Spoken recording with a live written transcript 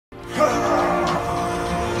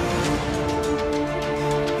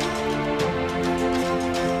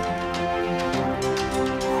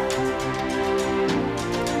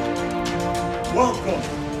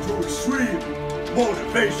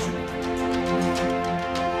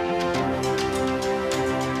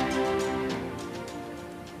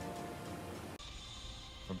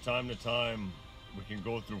time to time, we can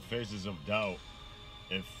go through phases of doubt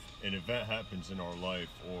if an event happens in our life,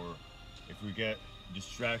 or if we get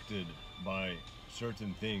distracted by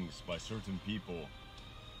certain things, by certain people,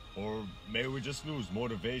 or maybe we just lose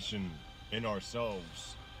motivation in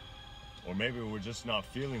ourselves, or maybe we're just not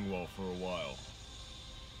feeling well for a while.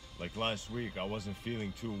 Like last week, I wasn't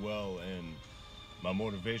feeling too well and my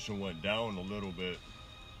motivation went down a little bit,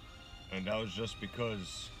 and that was just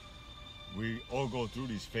because we all go through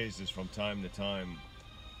these phases from time to time.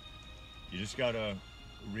 You just gotta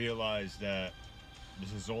realize that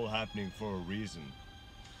this is all happening for a reason.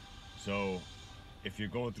 So if you're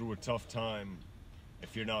going through a tough time,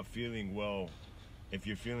 if you're not feeling well, if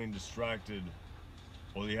you're feeling distracted,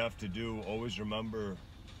 all you have to do, always remember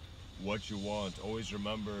what you want, always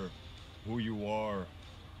remember who you are,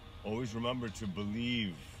 always remember to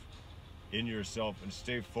believe in yourself and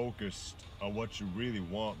stay focused on what you really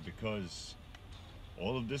want, because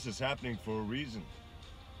all of this is happening for a reason,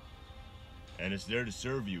 and it's there to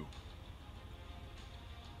serve you.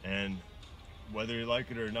 And whether you like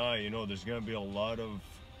it or not, you know, there's going to be a lot of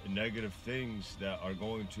negative things that are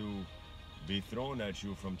going to be thrown at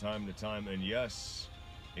you from time to time, and yes,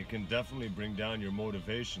 it can definitely bring down your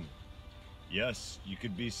motivation. Yes, you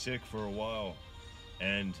could be sick for a while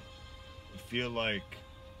and feel like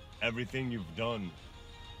everything you've done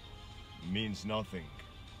means nothing.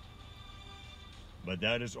 But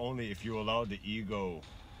that is only if you allow the ego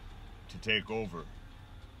to take over.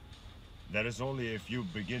 That is only if you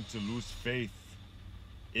begin to lose faith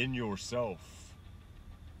in yourself.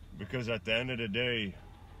 Because at the end of the day,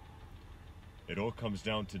 it all comes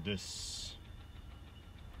down to this.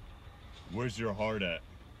 Where's your heart at?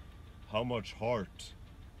 How much heart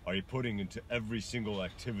are you putting into every single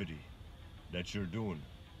activity that you're doing?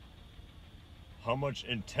 How much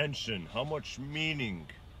intention, how much meaning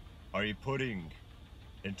are you putting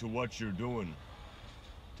into what you're doing?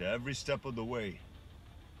 To every step of the way,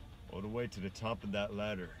 all the way to the top of that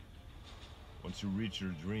ladder. Once you reach your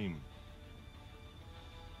dream,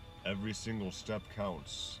 every single step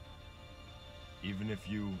counts. Even if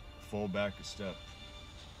you fall back a step,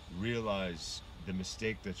 realize the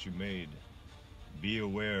mistake that you made. Be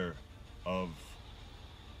aware of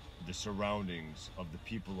the surroundings, of the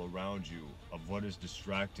people around you, of what is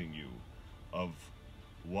distracting you, of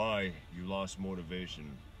why you lost motivation.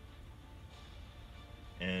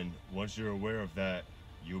 And once you're aware of that,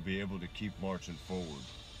 you'll be able to keep marching forward.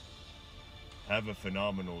 Have a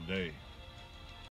phenomenal day.